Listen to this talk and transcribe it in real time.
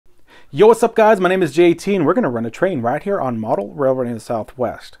Yo, what's up guys? My name is JT and we're going to run a train right here on Model Railroad in the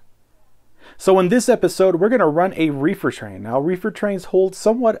Southwest. So in this episode, we're going to run a reefer train. Now, reefer trains hold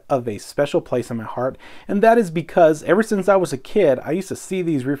somewhat of a special place in my heart, and that is because ever since I was a kid, I used to see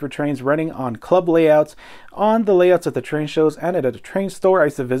these reefer trains running on club layouts, on the layouts at the train shows, and at a train store I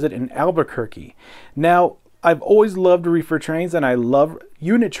used to visit in Albuquerque. Now, I've always loved reefer trains and I love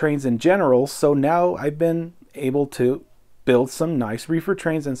unit trains in general, so now I've been able to build some nice reefer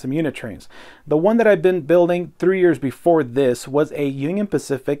trains and some unit trains. The one that I've been building 3 years before this was a Union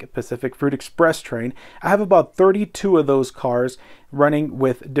Pacific Fruit Express train. I have about 32 of those cars running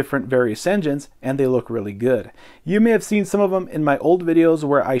with different various engines, and they look really good. You may have seen some of them in my old videos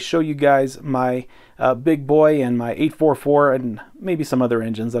where I show you guys my big boy and my 844 and maybe some other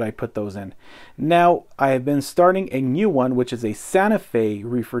engines that I put those in. Now I have been starting a new one, which is a Santa Fe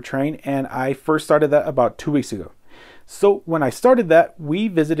reefer train, and I first started that about 2 weeks ago. So when I started that, we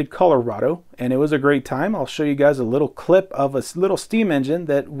visited Colorado and it was a great time. I'll show you guys a little clip of a little steam engine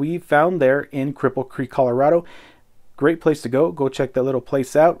that we found there in Cripple Creek, Colorado. Great place to go. Go check that little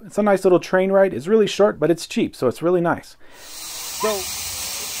place out. It's a nice little train ride. It's really short, but it's cheap, so it's really nice. So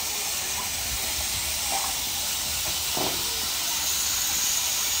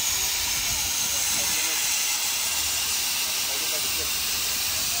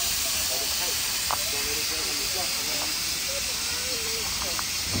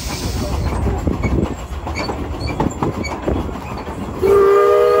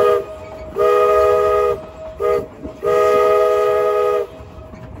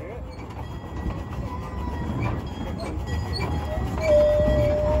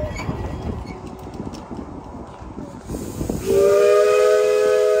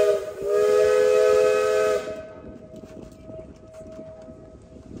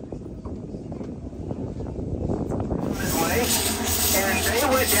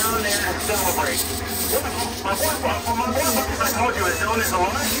down there and celebrate. My boy, I told you his own is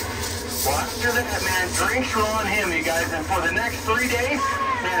alive. Well, after that, man, drinks were on him, you guys, and for the next 3 days,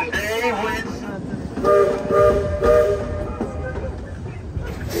 and they went.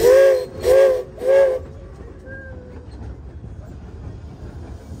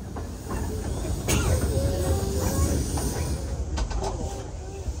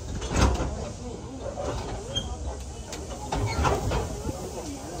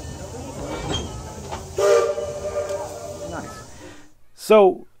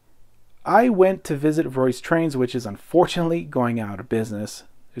 So I went to visit Roy's Trains, which is unfortunately going out of business.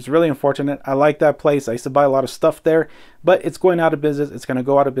 It's really unfortunate. I like that place. I used to buy a lot of stuff there, but it's going out of business. It's going to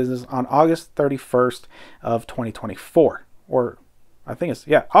go out of business on August 31st of 2024. Or I think it's,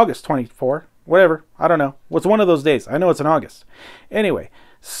 yeah, August 24, whatever. I don't know. What's one of those days? I know it's in August. Anyway,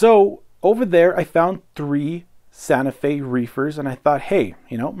 so over there I found 3 Santa Fe reefers, and I thought, hey,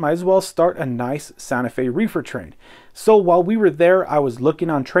 you know, might as well start a nice Santa Fe reefer train. So while we were there, I was looking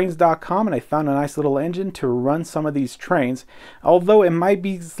on trains.com and I found a nice little engine to run some of these trains, although it might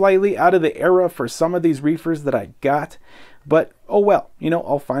be slightly out of the era for some of these reefers that I got. But oh well, you know,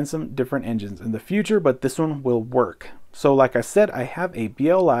 I'll find some different engines in the future, but this one will work. So like I said, I have a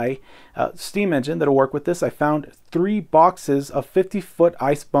BLI steam engine that'll work with this. I found 3 boxes of 50-foot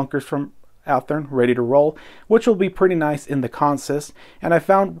ice bunkers from Athearn Ready to roll, which will be pretty nice in the consist. And I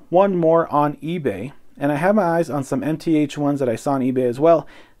found one more on eBay, and I have my eyes on some MTH ones that I saw on eBay as well.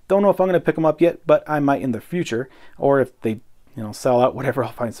 Don't know if I'm going to pick them up yet, but I might in the future, or if they, you know, sell out, whatever,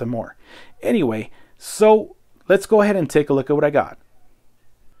 I'll find some more. Anyway, so let's go ahead and take a look at what I got.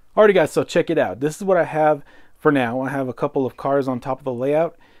 Alrighty guys, so check it out. This is what I have for now. I have a couple of cars on top of the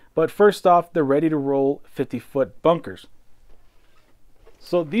layout, but first off, the Ready to roll 50-foot bunkers.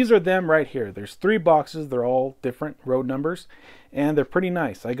 So these are them right here. There's 3 boxes. They're all different road numbers, and they're pretty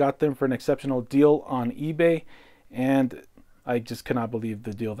nice. I got them for an exceptional deal on eBay, and I just cannot believe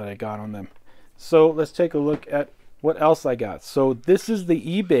the deal that I got on them. So let's take a look at what else I got. So this is the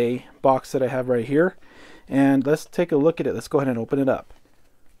eBay box that I have right here, and let's take a look at it. Let's go ahead and open it up.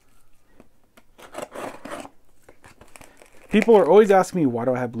 People are always asking me, why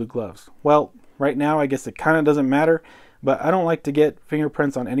do I have blue gloves? Well, right now I guess it kind of doesn't matter, but I don't like to get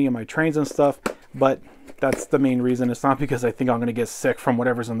fingerprints on any of my trains and stuff, but that's the main reason. It's not because I think I'm going to get sick from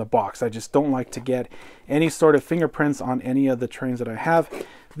whatever's in the box. I just don't like to get any sort of fingerprints on any of the trains that I have.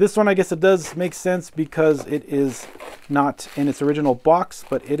 This one, I guess it does make sense because it is not in its original box,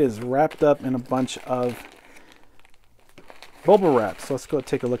 but it is wrapped up in a bunch of bubble wrap. So let's go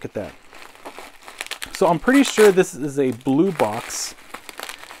take a look at that. So I'm pretty sure this is a blue box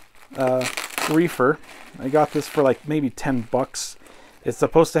Reefer. I got this for like maybe 10 bucks. It's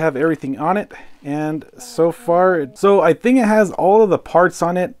supposed to have everything on it, and so far, so I think it has all of the parts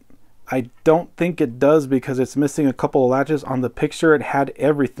on it. I don't think it does because it's missing a couple of latches. On the picture it had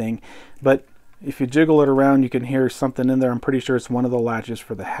everything, but if you jiggle it around you can hear something in there. I'm pretty sure it's one of the latches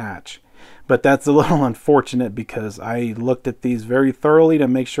for the hatch. But that's a little unfortunate because I looked at these very thoroughly to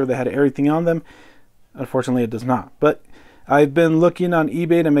make sure they had everything on them. Unfortunately, it does not. But I've been looking on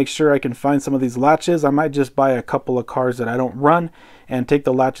eBay to make sure I can find some of these latches. I might just buy a couple of cars that I don't run and take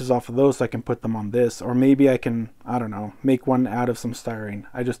the latches off of those so I can put them on this. Or maybe I can, I don't know, make one out of some styrene.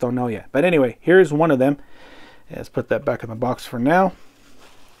 I just don't know yet. But anyway, here's one of them. Let's put that back in the box for now.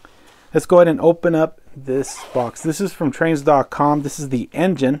 Let's go ahead and open up this box. This is from trains.com. This is the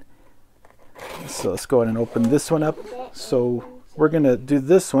engine. So let's go ahead and open this one up. So we're going to do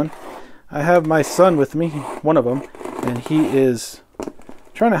this one. I have my son with me, one of them, and he is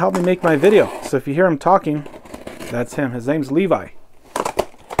trying to help me make my video. So if you hear him talking, that's him. His name's Levi.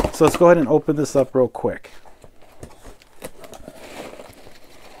 So let's go ahead and open this up real quick.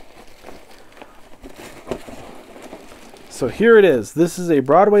 So here it is. This is a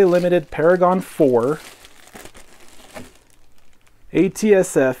Broadway Limited Paragon 4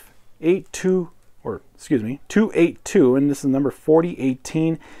 ATSF 282, and this is number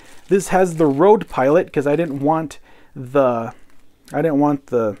 4018. This has the road pilot because I didn't want the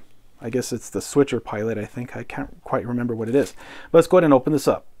I guess it's the switcher pilot. I think I can't quite remember what it is. But let's go ahead and open this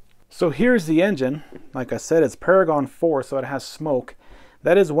up. So here's the engine. Like I said, it's Paragon 4, so it has smoke.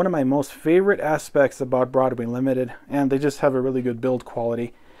 That is one of my most favorite aspects about Broadway Limited, and they just have a really good build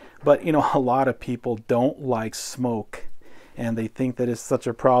quality. But you know, a lot of people don't like smoke and they think that it's such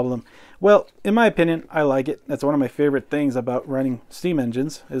a problem. Well, in my opinion, I like it. That's one of my favorite things about running steam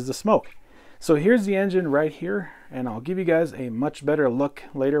engines is the smoke. So here's the engine right here, and I'll give you guys a much better look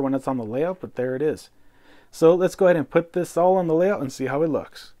later when it's on the layout, but there it is. So let's go ahead and put this all on the layout and see how it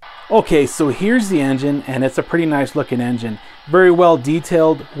looks. Okay, so here's the engine, and it's a pretty nice looking engine. Very well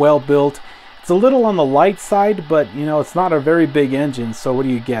detailed, well built. It's a little on the light side, but you know, it's not a very big engine, so what do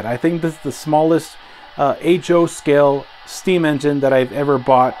you get? I think this is the smallest HO scale steam engine that I've ever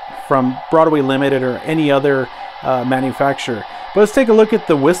bought from Broadway Limited or any other manufacturer. But let's take a look at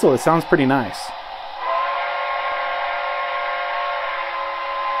the whistle. It sounds pretty nice.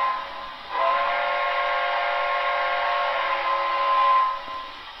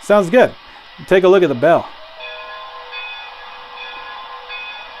 Sounds good. Take a look at the bell.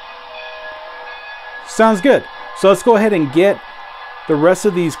 Sounds good. So let's go ahead and get the rest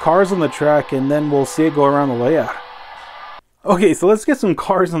of these cars on the track, and then we'll see it go around the layout. Okay, so let's get some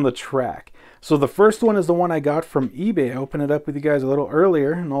cars on the track. So the first one is the one I got from eBay. I opened it up with you guys a little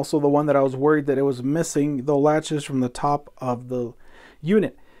earlier, and also the one that I was worried that it was missing the latches from the top of the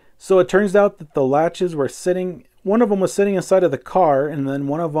unit. So it turns out that the latches were sitting, one of them was sitting inside of the car, and then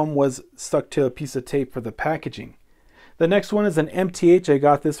one of them was stuck to a piece of tape for the packaging. The next one is an MTH. I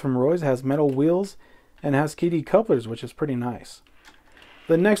got this from Roy's. It has metal wheels and has KD couplers, which is pretty nice.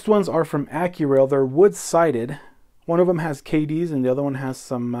 The next ones are from Accurail. They're wood-sided. One of them has KDs and the other one has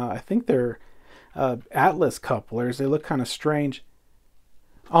some, I think they're Atlas couplers. They look kind of strange.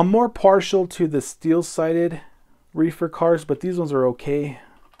 I'm more partial to the steel-sided Reefer cars, but these ones are okay.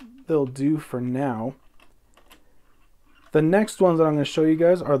 They'll do for now. The next ones that I'm going to show you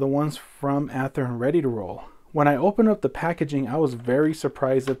guys are the ones from Athearn Ready to roll. When I opened up the packaging, I was very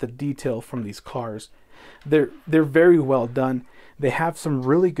surprised at the detail from these cars. They're very well done. They have some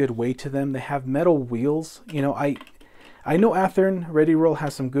really good weight to them. They have metal wheels. You know, I know Athearn Ready Roll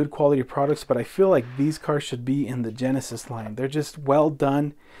has some good quality products, but I feel like these cars should be in the Genesis line. They're just well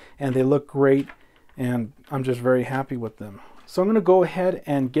done and they look great, and I'm just very happy with them. So I'm going to go ahead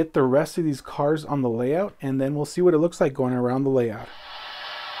and get the rest of these cars on the layout, and then we'll see what it looks like going around the layout.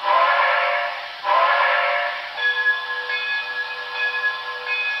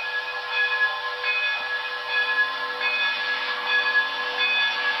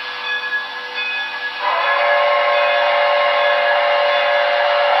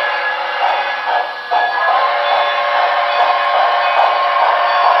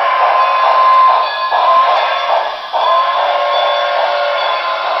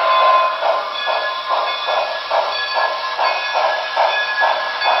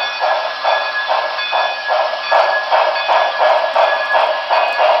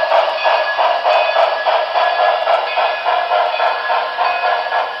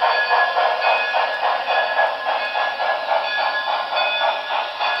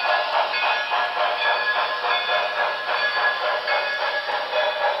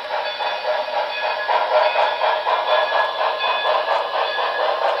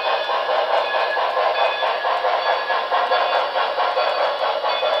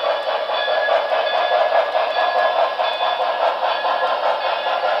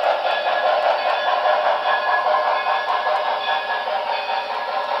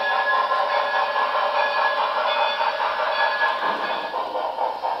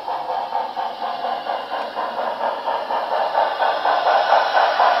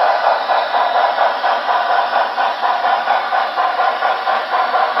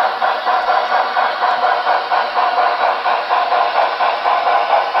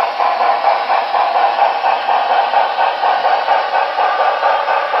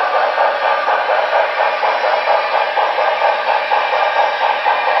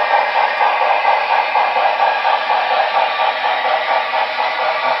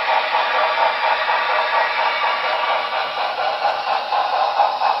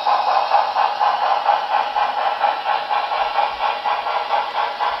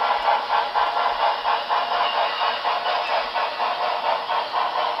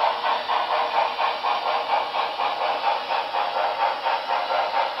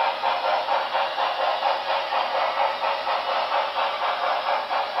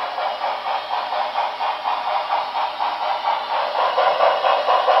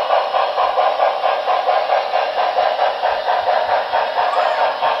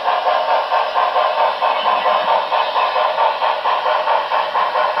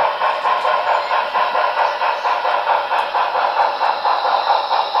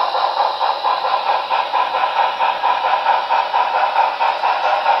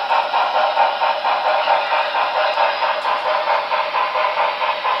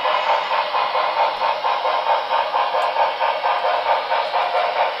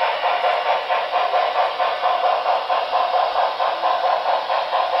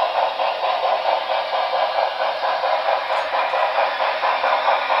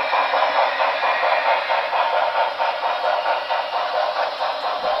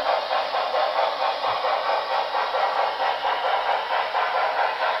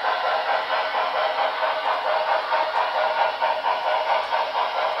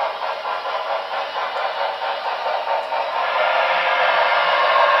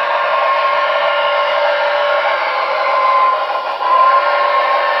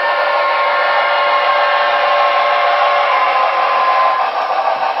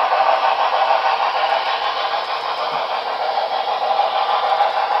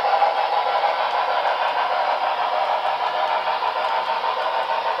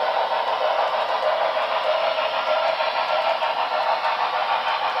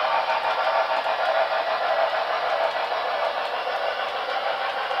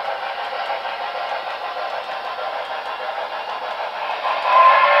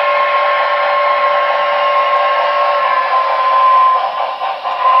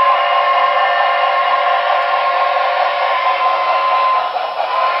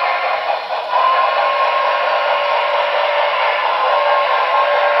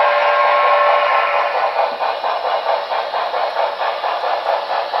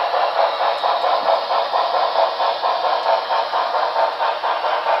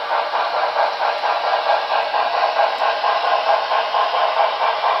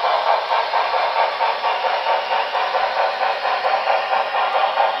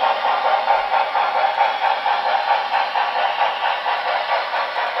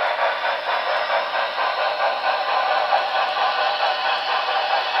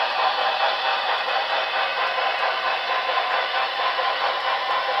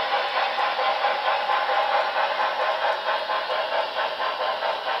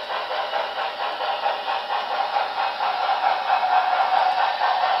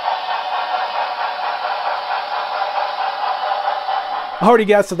 Alrighty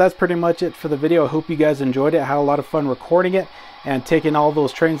guys, so that's pretty much it for the video. I hope you guys enjoyed it. I had a lot of fun recording it and taking all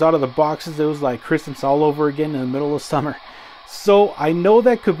those trains out of the boxes. It was like Christmas all over again in the middle of summer. So I know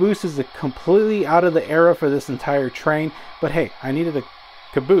that caboose is completely out of the era for this entire train, but hey, I needed a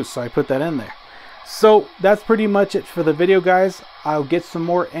caboose, so I put that in there. So that's pretty much it for the video, guys. I'll get some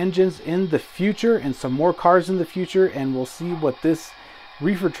more engines in the future and some more cars in the future, and we'll see what this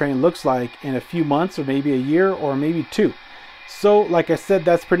reefer train looks like in a few months, or maybe a year, or maybe 2. So like I said,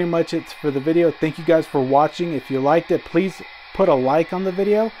 that's pretty much it for the video. Thank you guys for watching. If you liked it, please put a like on the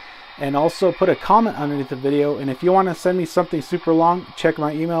video and also put a comment underneath the video. And if you want to send me something super long, check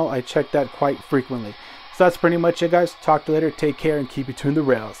my email. I check that quite frequently. So that's pretty much it, guys. Talk to you later. Take care and keep it tuned the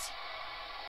rails.